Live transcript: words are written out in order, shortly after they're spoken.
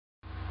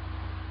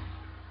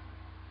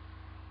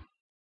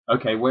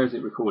Okay, where is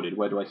it recorded?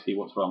 Where do I see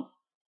what's wrong?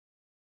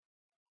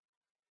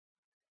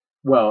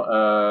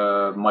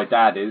 Well, my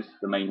dad is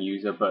the main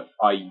user, but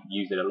I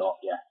use it a lot,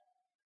 yeah.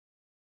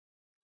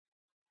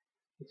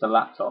 It's a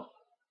laptop.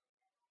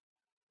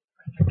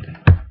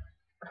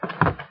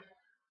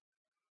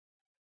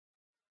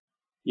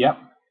 Yep.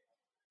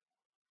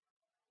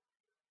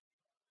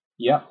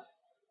 Yep.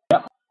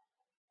 Yep.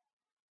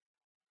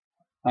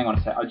 Hang on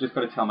a sec. I've just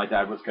got to tell my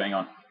dad what's going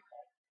on.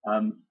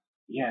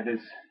 Yeah,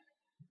 there's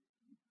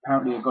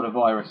apparently I've got a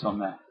virus on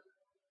there.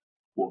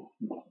 What?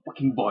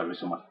 Fucking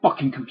virus on my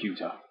fucking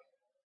computer.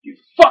 You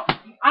fuck!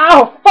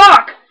 Ow!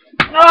 Fuck!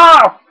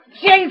 Ow!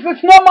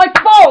 Jesus, not my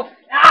fault!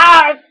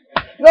 Ah!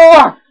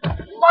 Oh!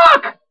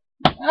 Fuck!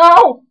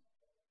 Ow!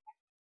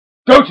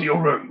 Go to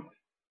your room!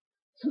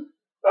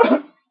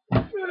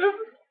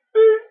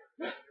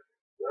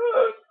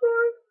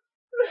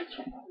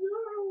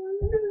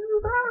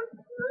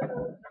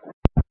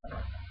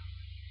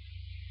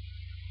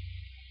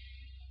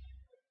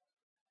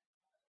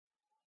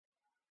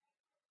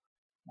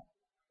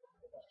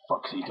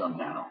 Fuck's he done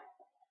now?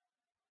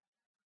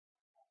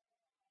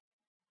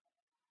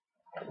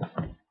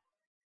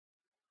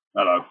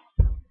 Hello.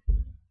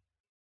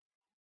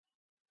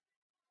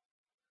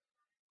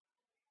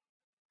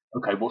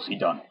 Okay, what's he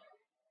done?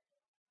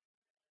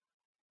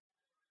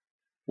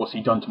 What's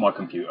he done to my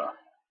computer?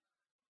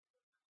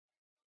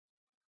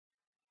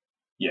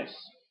 Yes.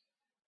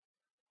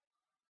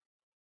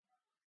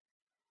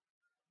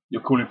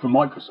 You're calling from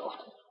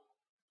Microsoft?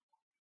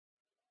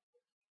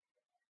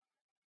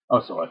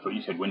 Oh, sorry, I thought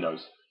you said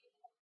Windows.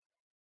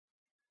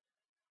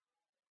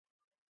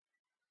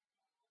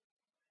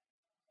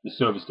 The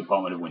service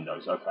department of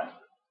Windows, okay.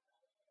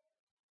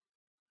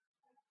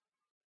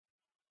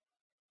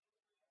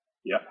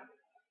 Yep.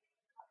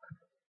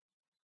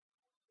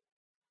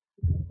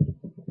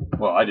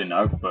 Well, I didn't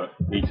know, but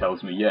he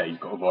tells me, yeah, he's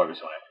got a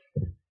virus on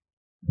it.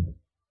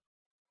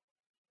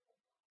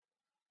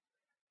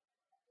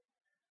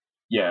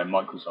 Yeah,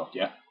 Microsoft,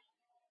 yeah.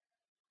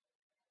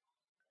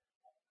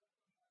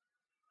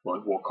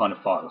 What kind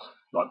of files?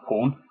 Like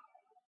porn?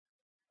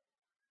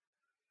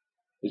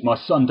 Is my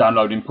son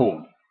downloading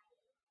porn?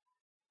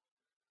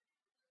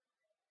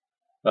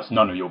 That's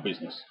none of your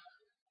business.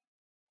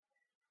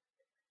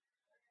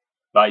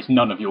 That is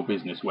none of your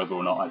business whether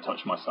or not I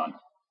touch my son.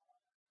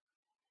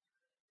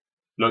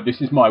 Look,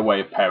 this is my way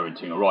of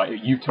parenting,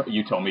 alright? You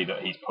told me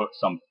that he's put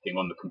something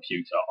on the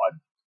computer.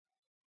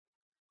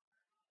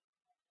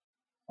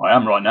 I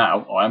am right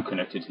now. I am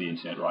connected to the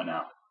internet right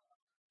now.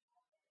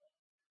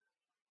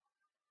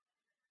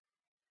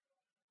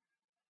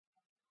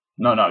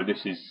 No,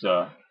 this is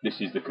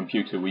the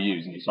computer we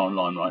use, and it's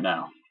online right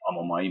now. I'm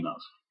on my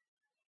emails.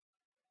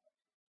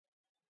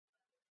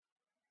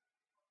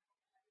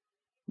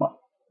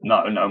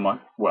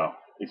 Well,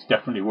 it's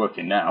definitely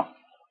working now.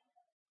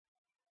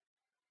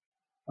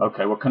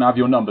 Okay, well, can I have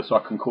your number so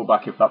I can call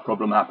back if that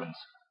problem happens?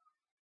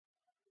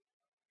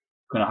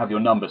 Can I have your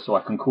number so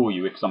I can call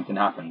you if something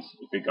happens,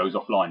 if it goes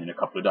offline in a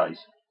couple of days?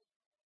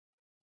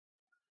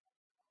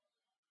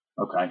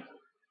 Okay.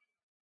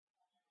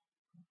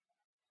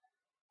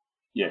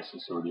 Yes,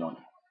 it's already on.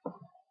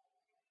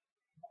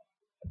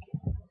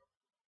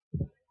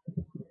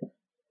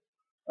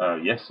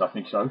 Yes, I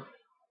think so.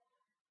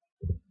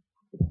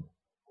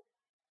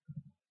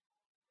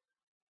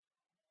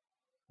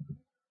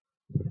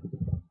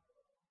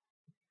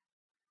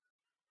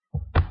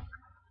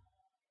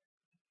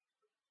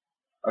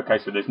 Okay,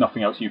 so there's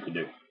nothing else you can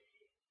do.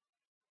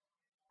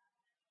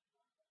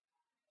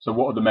 So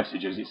what are the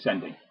messages it's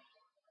sending?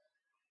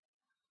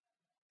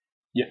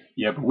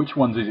 Yeah, but which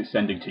ones is it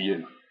sending to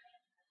you?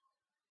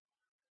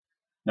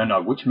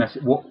 No, which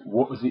message? What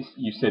was it?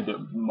 You said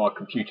that my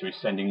computer is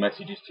sending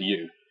messages to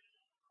you.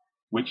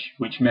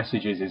 Which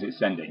messages is it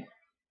sending?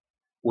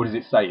 What does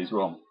it say is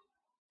wrong?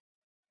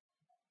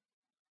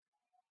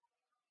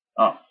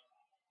 Oh,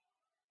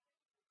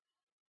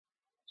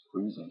 it's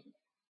freezing.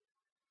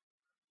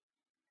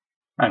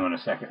 Hang on a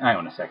second. Hang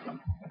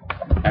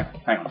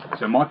on.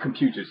 So my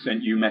computer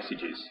sent you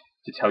messages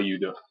to tell you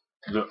that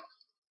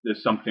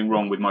there's something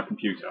wrong with my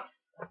computer.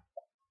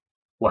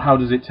 Well, how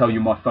does it tell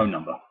you my phone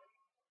number?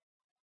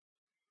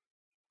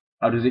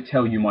 How does it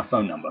tell you my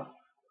phone number?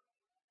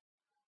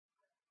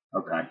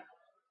 Okay.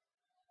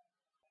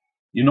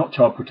 You're not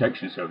Child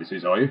Protection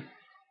Services, are you?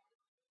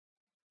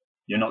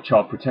 You're not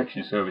Child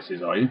Protection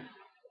Services, are you?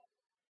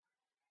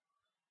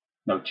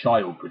 No,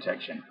 Child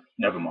Protection.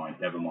 Never mind.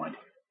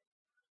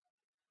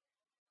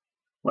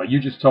 Well,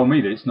 you just told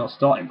me that it's not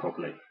starting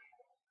properly.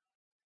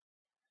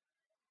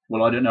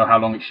 Well, I don't know how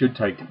long it should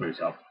take to boot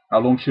up. How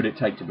long should it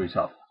take to boot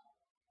up?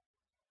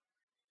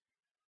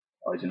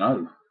 I don't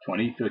know,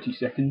 20, 30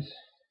 seconds?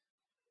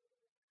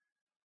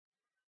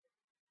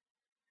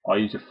 I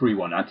use a free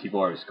one,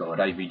 Antivirus Guard,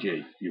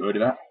 AVG. You heard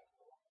of that?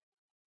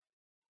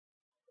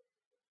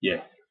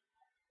 Yeah.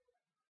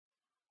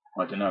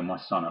 I don't know, my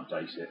son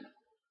updates it.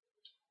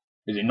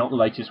 Is it not the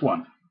latest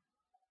one?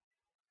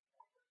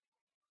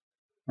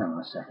 Hang on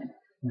a second.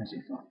 Where's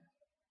it gone?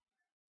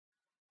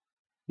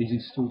 He's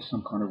installed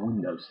some kind of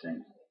Windows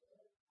thing.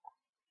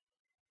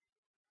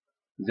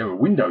 Is there a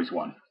Windows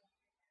one?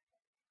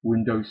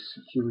 Windows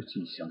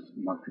security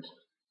something,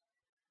 Microsoft.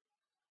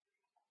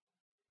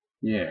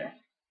 Yeah.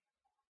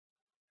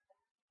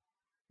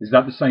 Is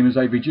that the same as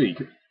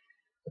AVG?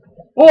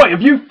 Oi,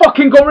 have you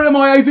fucking got rid of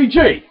my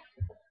AVG?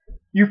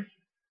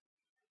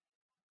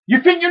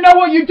 You think you know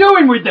what you're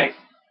doing with this?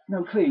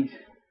 No, please.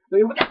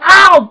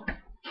 Ow!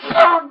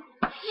 Ow!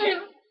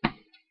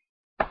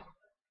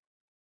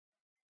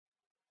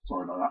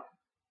 Sorry about that.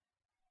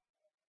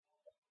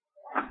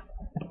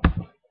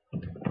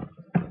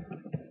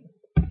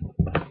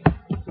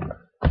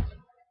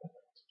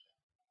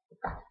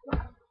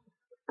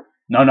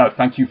 No,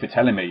 thank you for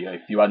telling me.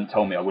 If you hadn't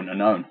told me, I wouldn't have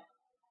known.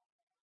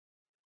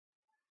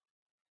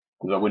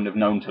 Because I wouldn't have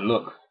known to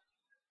look.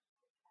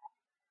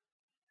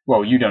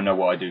 Well, you don't know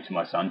what I do to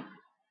my son.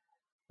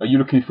 Are you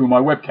looking through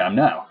my webcam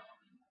now?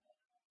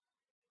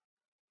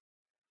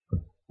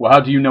 Well,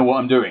 how do you know what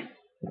I'm doing?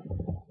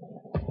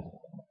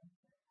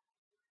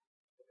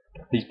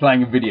 He's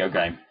playing a video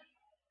game.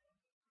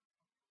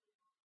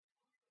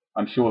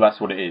 I'm sure that's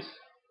what it is.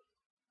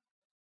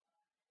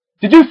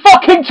 Did you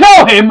fucking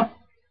tell him?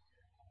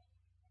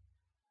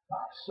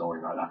 Oh, sorry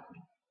about that.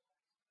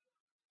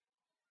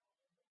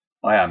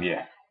 I am,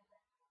 yeah.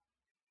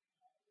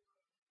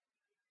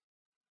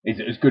 Is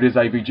it as good as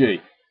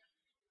AVG?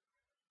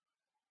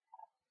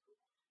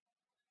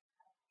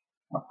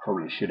 I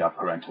probably should have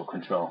parental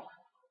control.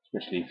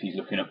 Especially if he's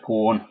looking at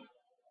porn.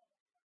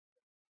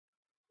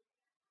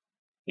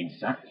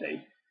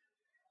 Exactly.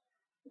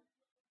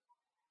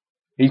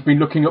 He's been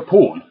looking at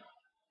porn.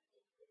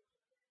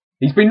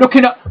 He's been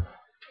looking at...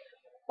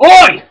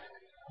 Oi!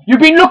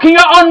 You've been looking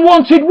at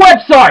unwanted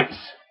websites!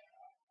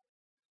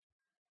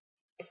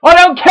 I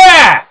don't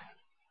care!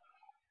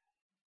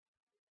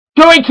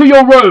 Go into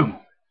your room!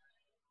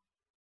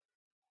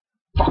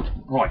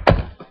 Right.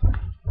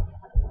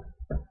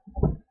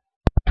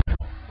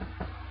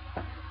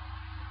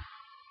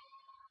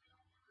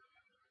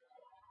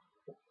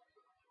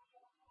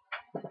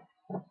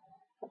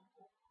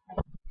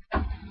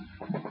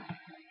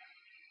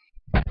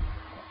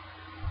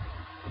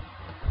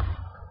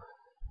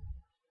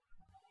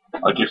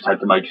 I just had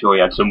to make sure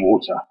he had some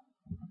water.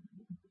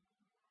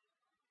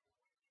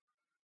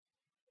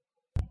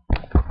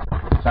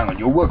 Hang on,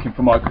 you're working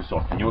for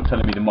Microsoft and you're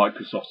telling me the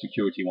Microsoft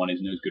security one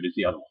isn't as good as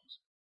the other ones?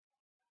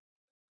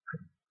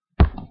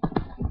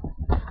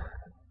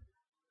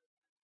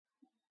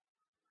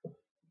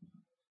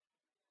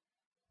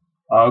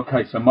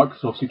 Okay, so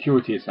Microsoft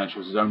Security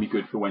Essentials is only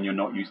good for when you're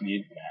not using the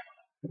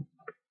internet.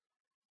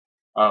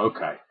 Oh,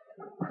 okay.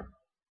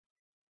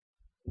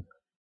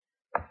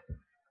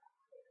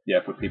 Yeah,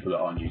 for people that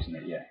aren't using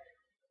it, yeah.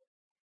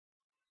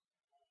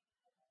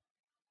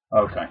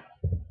 Okay.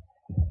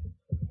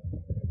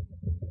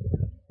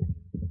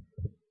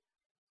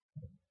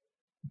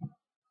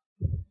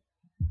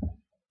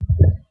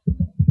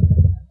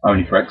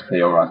 Only for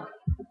XP, alright.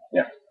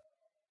 Yeah.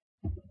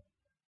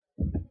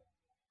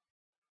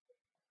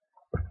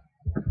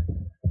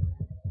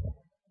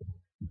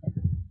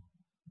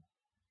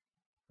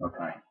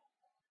 Okay.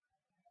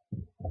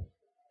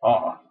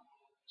 R.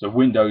 So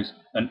Windows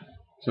and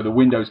so the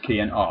Windows key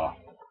and R.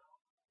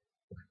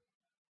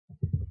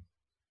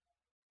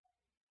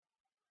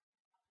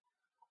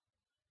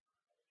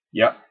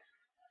 Yep.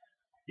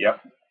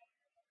 Yep.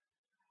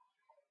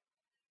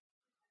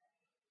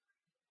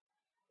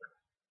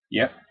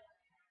 Yep.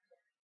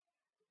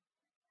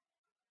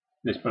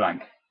 This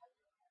blank.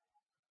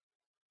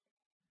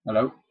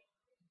 Hello?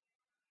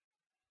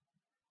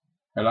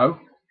 Hello?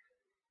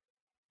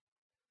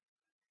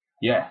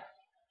 Yeah.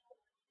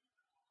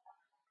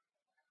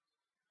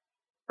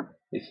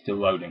 It's still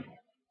loading.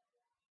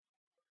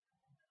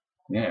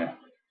 Yeah.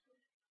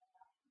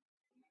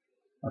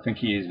 I think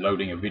he is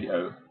loading a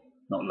video.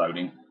 Not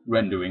loading.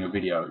 Rendering a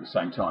video at the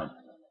same time.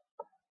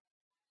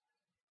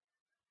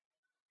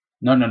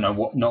 No,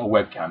 what, not a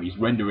webcam. He's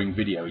rendering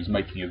video. He's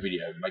making a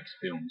video. He makes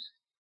films.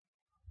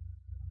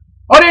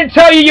 I didn't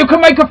tell you can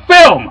make a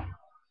film!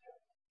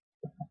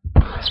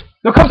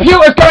 The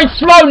computer's going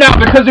slow now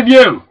because of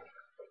you!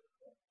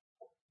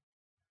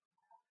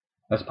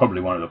 That's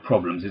probably one of the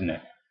problems, isn't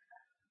it?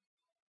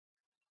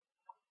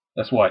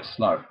 That's why it's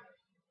slow.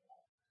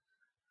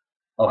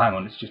 Oh, hang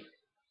on. It's just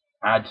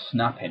add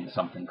snapping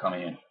something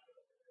coming in.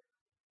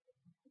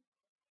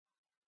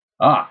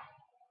 Ah!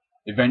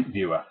 Event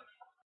viewer.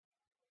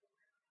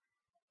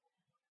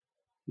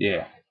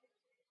 Yeah.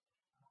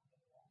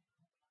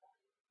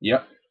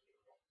 Yep.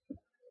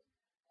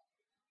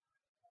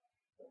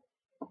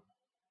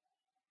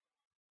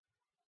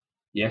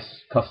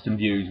 Yes, custom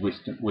views,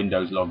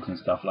 Windows logs and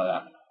stuff like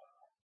that.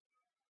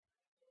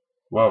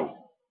 Whoa.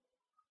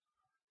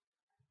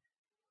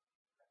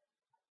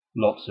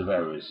 Lots of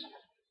errors.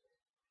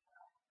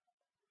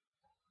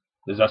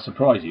 Does that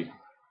surprise you?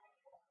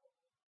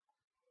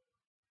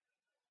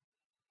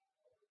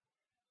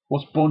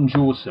 What's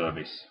bonjour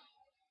service?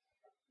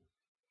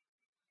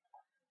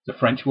 It's a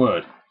French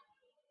word.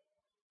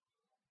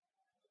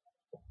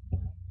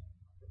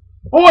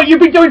 Oh, you've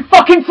been doing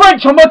fucking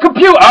French on my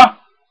computer?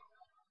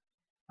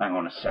 Hang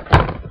on a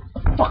second.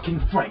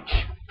 fucking French.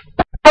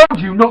 I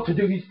told you not to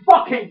do these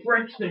fucking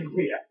French things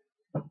here.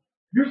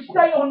 You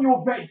stay on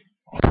your bed.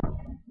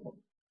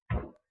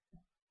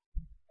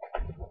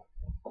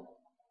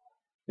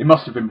 It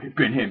must have been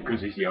him,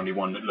 because he's the only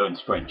one that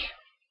learns French.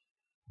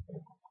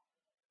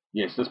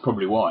 Yes, that's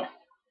probably why.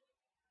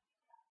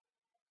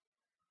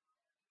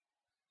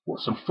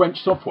 What, some French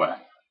software?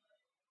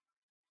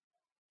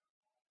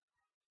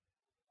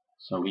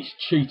 So he's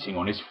cheating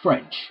on his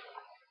French.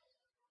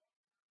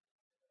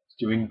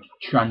 He's doing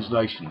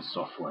translation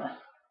software.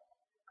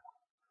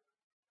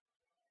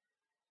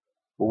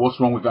 Well, what's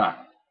wrong with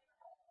that?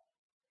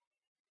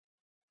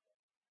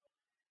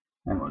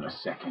 Hang on a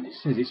second, it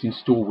says it's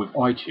installed with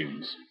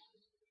iTunes.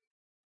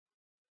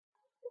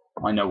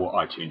 I know what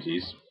iTunes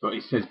is, but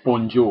it says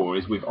Bonjour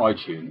is with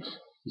iTunes.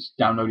 He's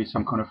downloaded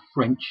some kind of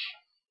French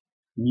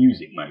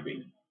music,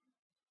 maybe.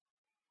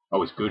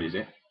 Oh, it's good, is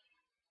it?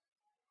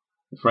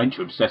 The French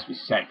are obsessed with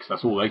sex,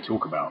 that's all they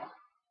talk about.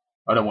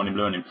 I don't want him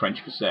learning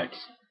French for sex.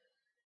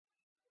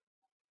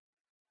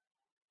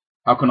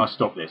 How can I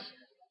stop this?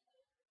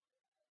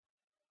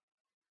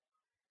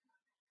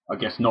 I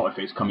guess not if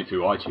it's coming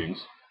through iTunes.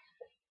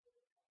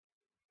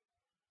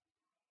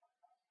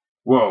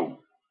 Whoa.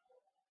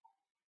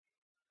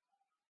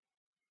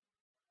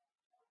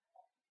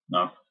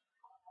 No.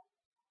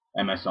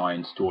 MSI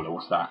installer,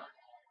 what's that?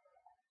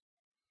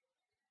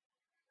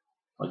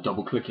 If I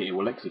double click it, it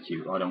will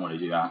execute. I don't want to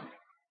do that.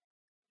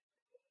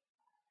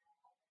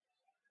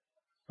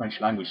 French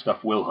language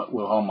stuff will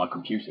harm my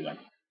computer then.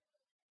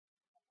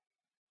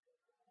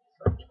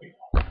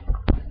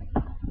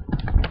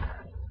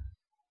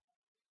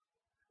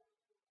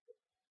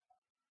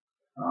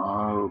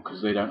 Oh,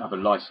 because they don't have a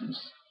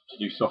license to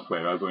do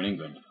software over in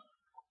England.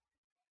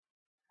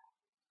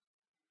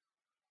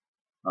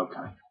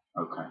 Okay,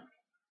 okay.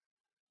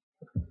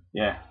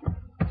 Yeah.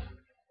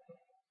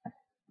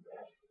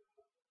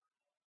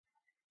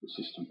 The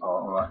system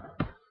part, alright.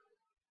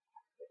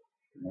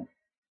 Yeah.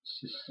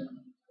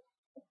 System.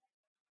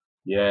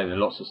 Yeah, there's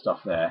lots of stuff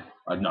there.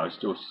 I know, it's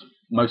still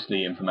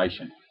mostly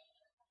information.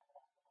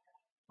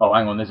 Oh,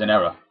 hang on, there's an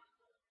error.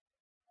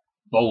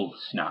 Vol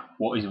snap.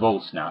 What is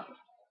vol snap?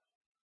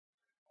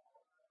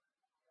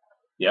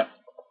 Yep.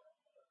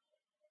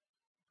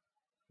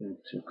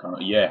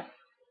 Yeah.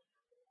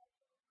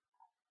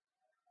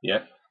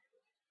 Yep.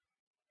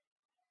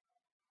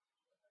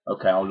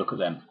 Okay, I'll look at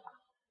them.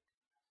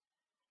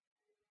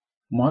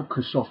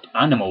 Microsoft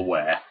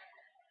Animalware.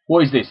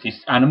 What is this?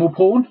 This animal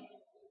porn?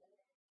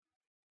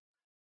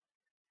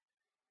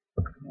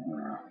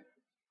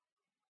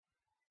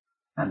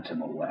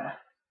 Animalware.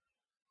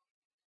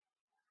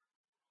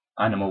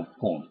 Animal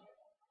porn.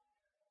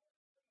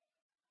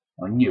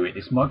 I knew it.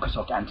 It's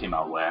Microsoft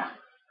anti-malware.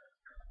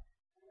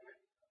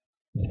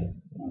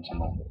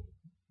 Anti-mal.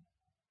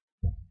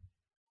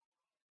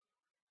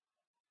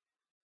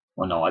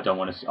 Well, no, I don't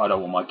want to. I don't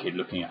want my kid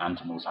looking at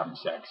animals having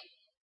sex.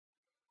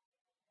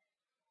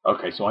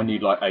 Okay, so I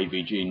need like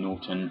AVG,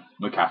 Norton,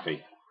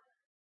 McAfee.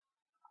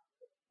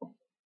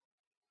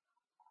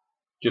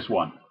 Just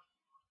one.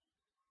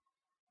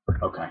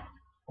 Okay.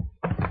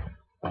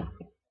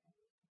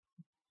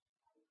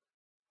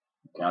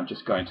 Okay, I'm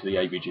just going to the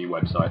AVG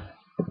website.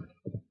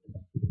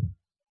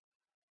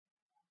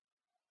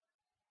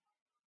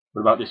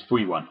 What about this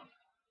free one?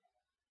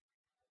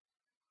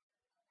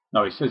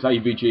 No, it says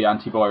AVG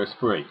antivirus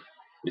free.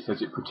 It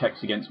says it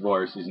protects against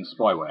viruses and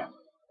spyware.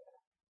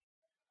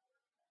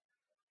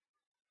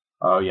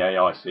 Oh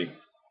yeah, I see.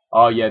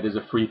 Oh yeah, there's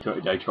a free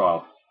 30-day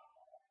trial.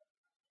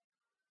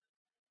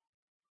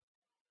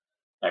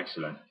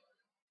 Excellent.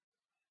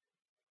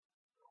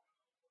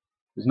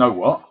 There's no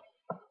what?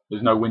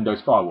 There's no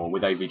Windows firewall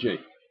with AVG.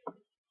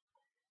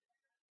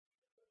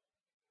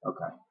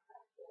 Okay.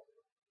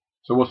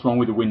 So what's wrong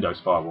with the Windows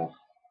firewall?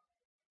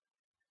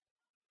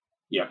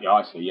 Yeah,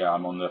 I see. Yeah,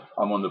 I'm on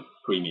the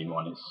premium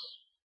one. It's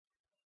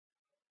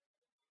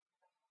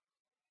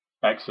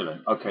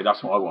excellent. Okay,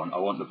 that's what I want. I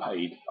want the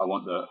paid. I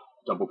want the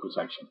double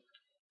protection.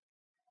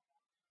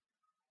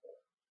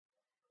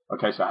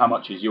 Okay, so how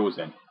much is yours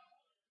then?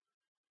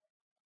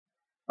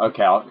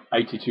 Okay,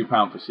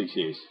 £82 for 6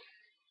 years.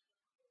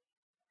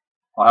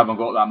 I haven't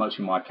got that much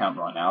in my account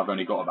right now. I've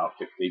only got about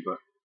 50, but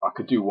I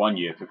could do 1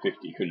 year for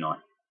 50, couldn't I?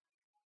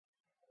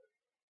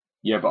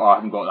 Yeah, but I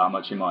haven't got that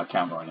much in my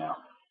account right now.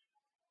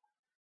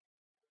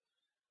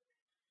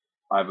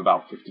 I have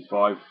about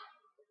 55.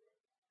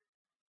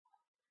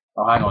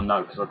 Oh, hang on,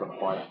 no, because I've got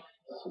to buy a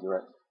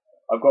cigarette.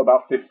 I've got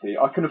about 50.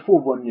 I can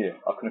afford 1 year.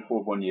 I can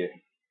afford 1 year.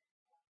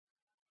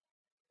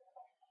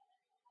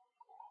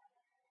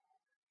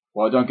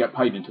 Well, I don't get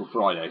paid until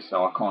Friday,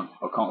 so I can't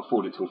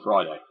afford it till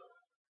Friday.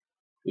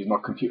 Is my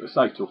computer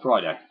safe till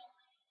Friday?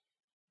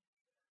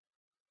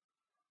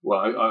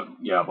 Well,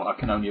 yeah, but I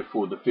can only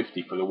afford the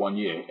 50 for the 1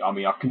 year. I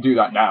mean, I can do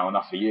that now, and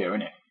that's a year,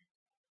 isn't it?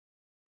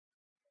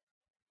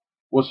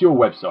 What's your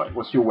website?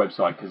 What's your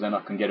website? Because then I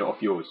can get it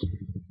off yours.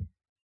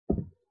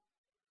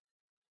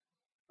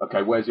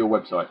 Okay, where's your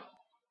website?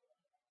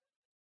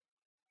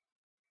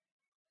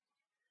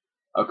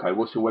 Okay,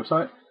 what's your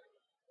website?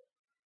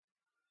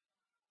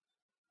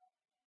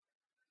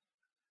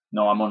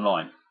 No, I'm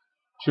online.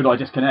 Should I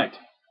disconnect?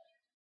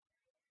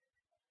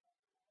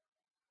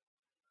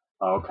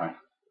 Oh, okay.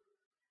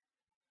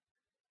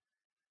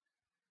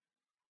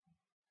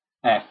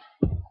 F.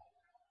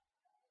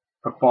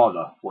 For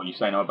father. What, you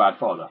saying I'm a bad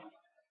father?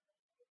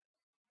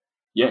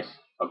 Yes.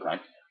 Okay.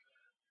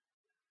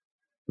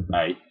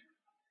 A.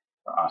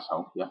 For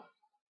asshole, yeah.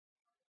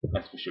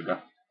 S for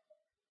sugar.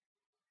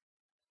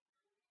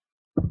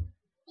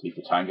 T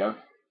for tango.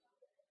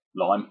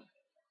 Lime.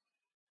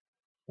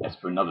 S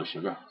for another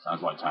sugar.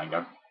 Sounds like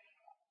tango.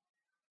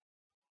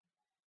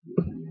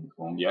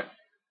 Uniform, yeah.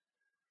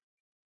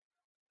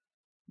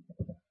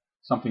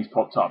 Something's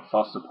popped up.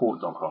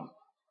 Fastsupport.com.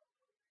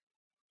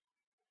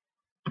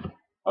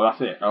 Oh,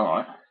 that's it.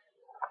 Alright.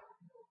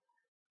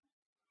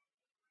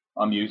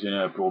 I'm using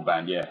a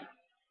broadband, yeah.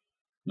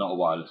 Not a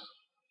wireless.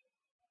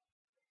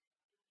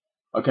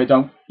 Okay,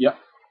 don't. Yep.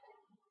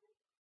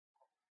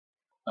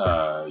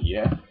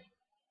 Yeah.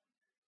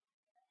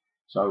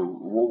 So,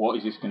 what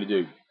is this going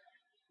to do?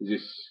 Is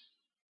this...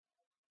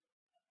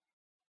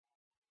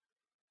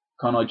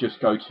 Can't I just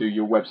go to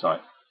your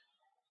website?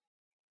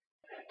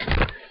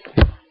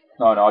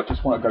 No, I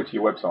just want to go to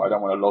your website. I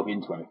don't want to log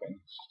into anything.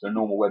 It's just a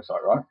normal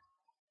website, right?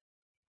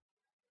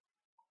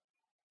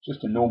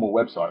 Just a normal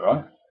website,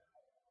 right?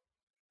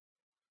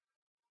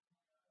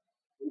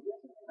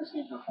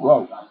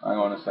 Whoa, hang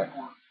on a sec.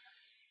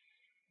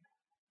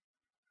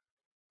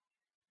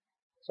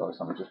 Sorry,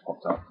 something just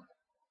popped up.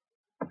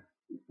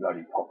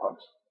 Bloody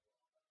pop-ups.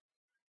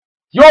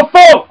 Your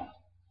fault!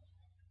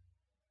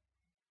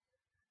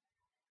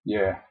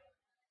 Yeah.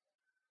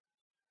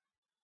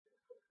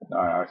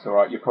 No, it's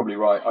alright. You're probably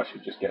right. I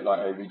should just get like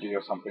AVG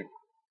or something.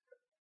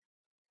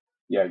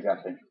 Yeah,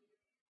 exactly.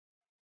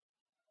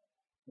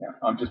 Yeah,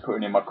 I'm just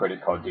putting in my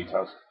credit card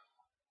details.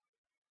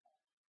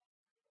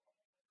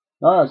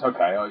 No, it's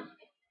okay.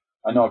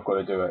 I know I've got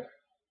to do it.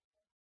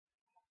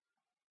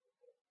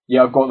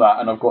 Yeah, I've got that,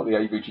 and I've got the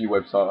AVG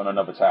website on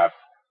another tab.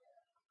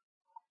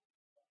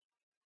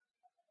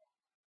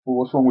 Well,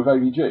 what's wrong with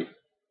AVG?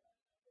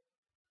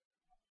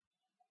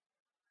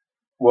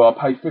 Well, I'll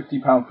pay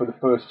 £50 for the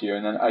first year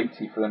and then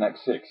 £80 for the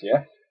next 6,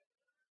 yeah?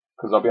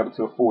 Because I'll be able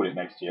to afford it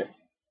next year.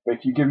 But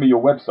if you give me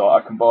your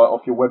website, I can buy it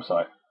off your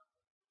website.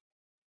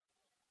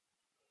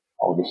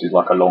 Oh, this is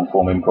like a long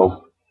form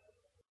improv.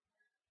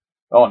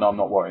 Oh, no, I'm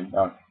not worrying,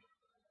 no.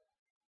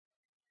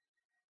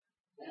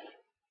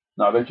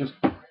 No,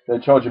 they're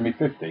charging me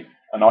 50.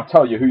 And I'll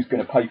tell you who's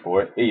going to pay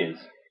for it. He is.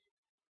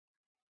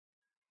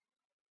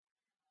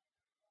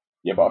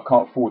 Yeah, but I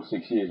can't afford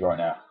 6 years right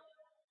now.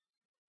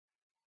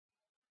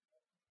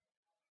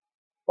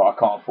 But I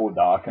can't afford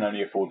that. I can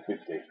only afford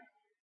 50.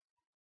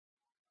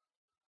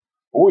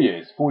 4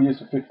 years. 4 years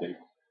for 50.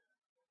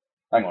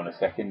 Hang on a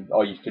second.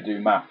 I used to do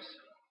maths.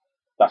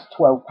 That's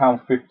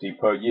 £12.50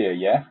 per year,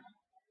 yeah?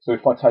 So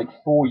if I take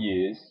 4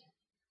 years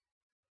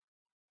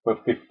for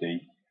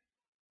 50,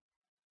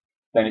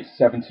 then it's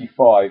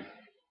 75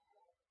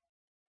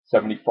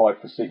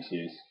 for 6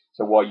 years.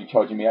 So why are you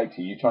charging me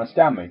 80? Are you trying to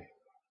scam me?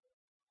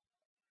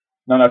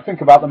 No,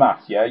 think about the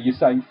maths, yeah? You're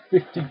saying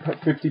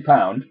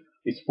 £50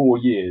 is 4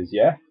 years,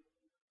 yeah?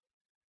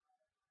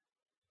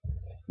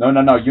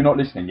 No, you're not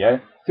listening, yeah?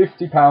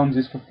 £50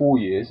 is for 4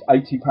 years,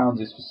 £80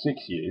 is for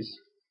 6 years.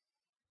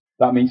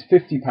 That means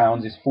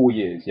 £50 is 4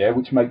 years, yeah?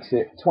 Which makes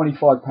it £25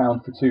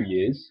 for 2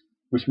 years,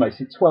 which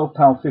makes it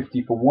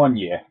 £12.50 for 1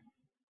 year.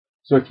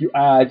 So if you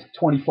add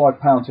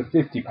 £25 to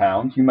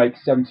 £50, you make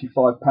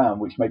 £75,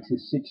 which makes it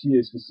 6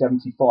 years for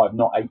 75,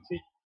 not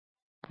 80.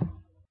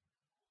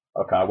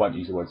 Okay, I won't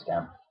use the word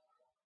scam.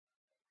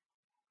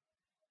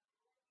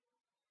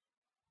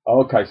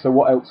 Okay, so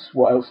what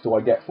else do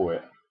I get for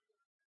it?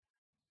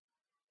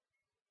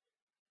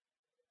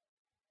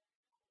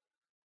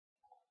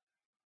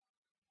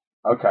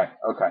 Okay.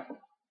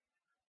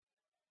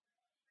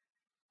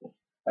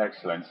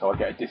 Excellent. So I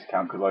get a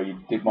discount because I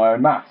did my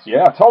own maths.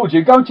 Yeah, I told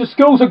you, going to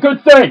school's a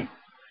good thing.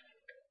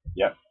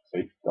 Yep,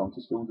 see, going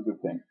to school's a good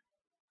thing.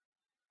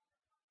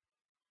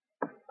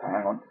 Okay,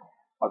 hang on.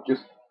 I've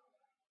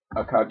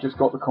just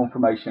got the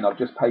confirmation. I've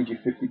just paid you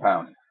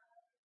 £50.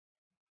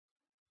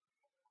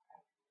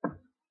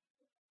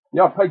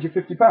 Yeah, I've paid you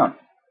 £50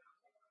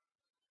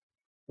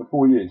 for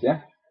 4 years,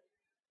 yeah?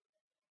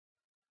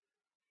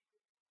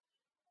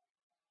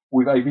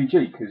 With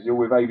AVG, because you're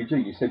with AVG.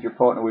 You said you're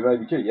partner with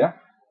AVG, yeah?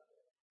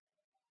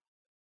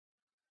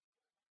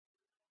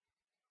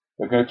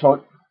 They're going to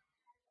charge...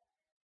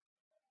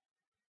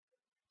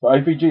 So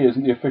AVG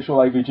isn't the official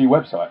AVG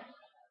website.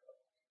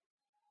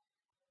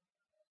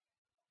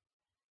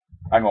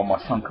 Hang on, my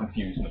son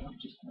confused me.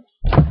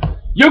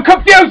 You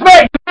confused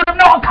me! You should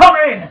not come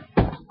in!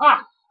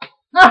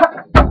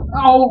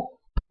 Oh!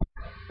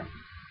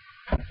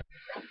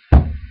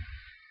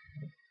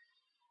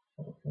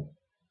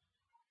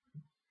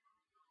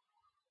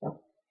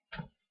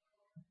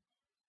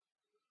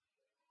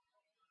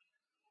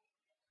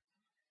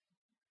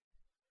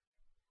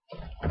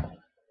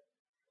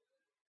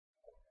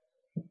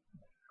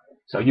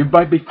 So you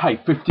made me pay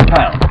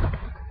 £50.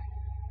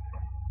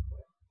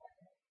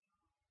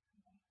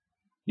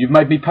 You've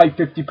made me pay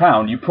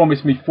 £50. You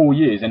promised me 4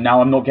 years, and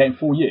now I'm not getting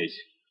 4 years.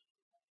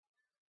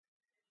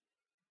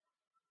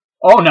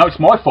 Oh, now it's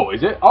my fault,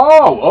 is it?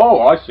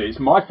 Oh, I see. It's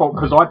my fault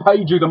because I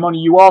paid you the money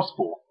you asked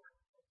for.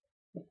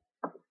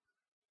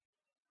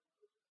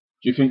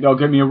 Do you think they'll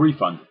give me a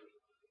refund?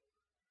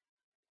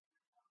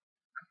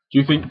 Do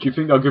you think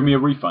they'll give me a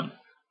refund?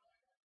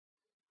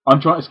 I'm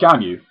trying to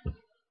scam you.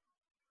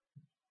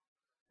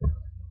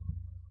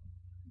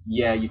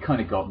 Yeah, you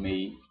kind of got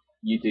me.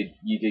 You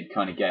did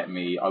kind of get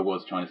me. I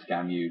was trying to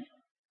scam you.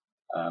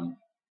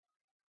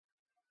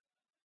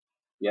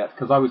 Yeah, it's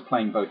because I was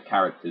playing both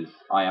characters.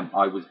 I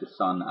was the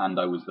son and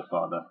I was the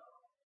father.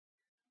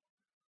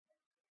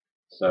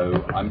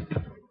 So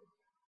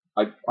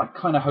I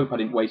kind of hope I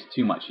didn't waste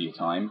too much of your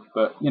time,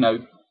 but you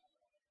know,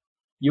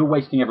 you're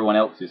wasting everyone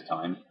else's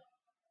time.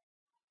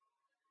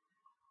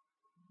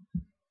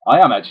 I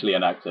am actually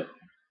an actor.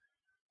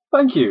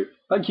 Thank you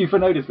for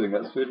noticing.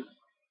 That's good.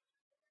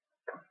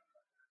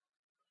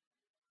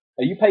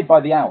 Are you paid by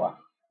the hour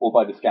or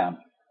by the scam?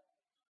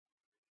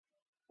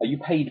 Are you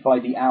paid by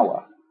the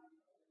hour?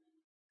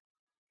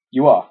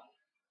 You are.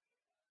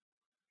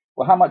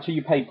 Well, how much are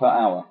you paid per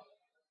hour?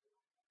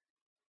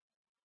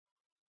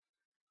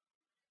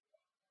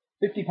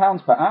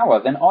 £50 per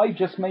hour. Then I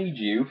just made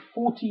you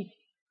 £40.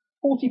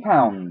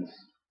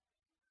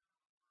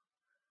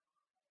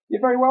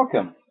 You're very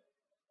welcome.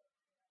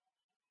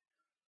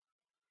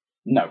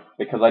 No,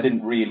 because I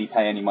didn't really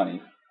pay any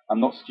money. I'm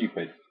not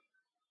stupid.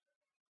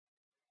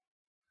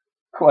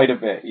 Quite a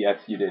bit, yes,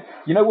 you did.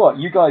 You know what?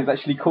 You guys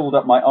actually called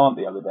up my aunt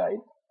the other day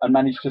and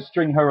managed to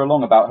string her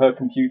along about her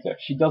computer.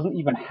 She doesn't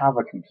even have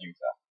a computer.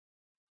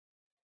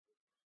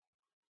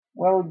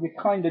 Well, you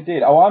kind of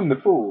did. Oh, I'm the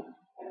fool.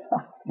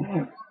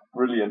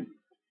 Brilliant.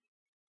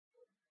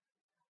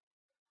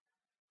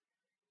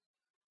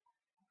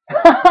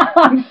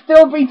 I'm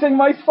still beating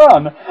my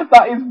son.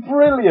 That is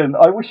brilliant.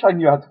 I wish I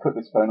knew how to put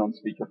this phone on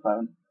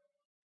speakerphone.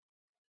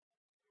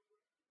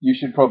 You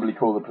should probably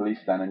call the police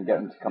then and get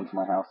them to come to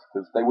my house,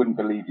 because they wouldn't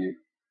believe you.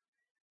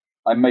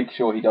 I make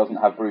sure he doesn't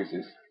have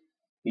bruises.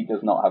 He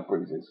does not have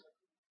bruises.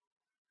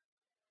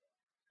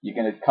 You're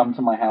going to come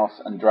to my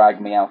house and drag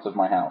me out of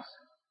my house.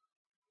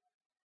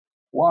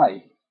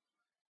 Why?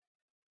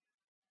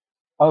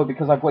 Oh,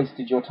 because I've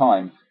wasted your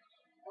time.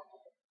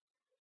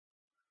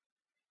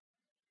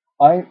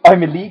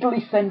 I'm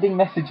illegally sending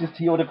messages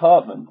to your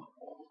department.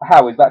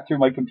 How? Is that through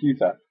my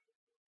computer?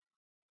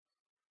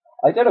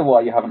 I don't know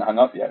why you haven't hung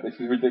up yet. This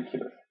is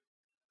ridiculous.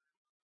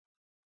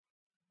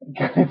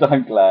 Good,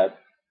 I'm glad.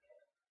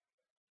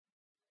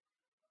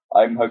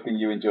 I'm hoping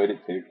you enjoyed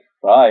it too.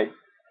 Bye.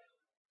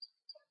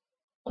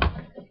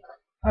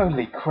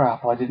 Holy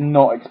crap, I did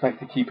not expect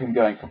to keep him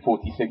going for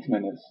 46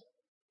 minutes.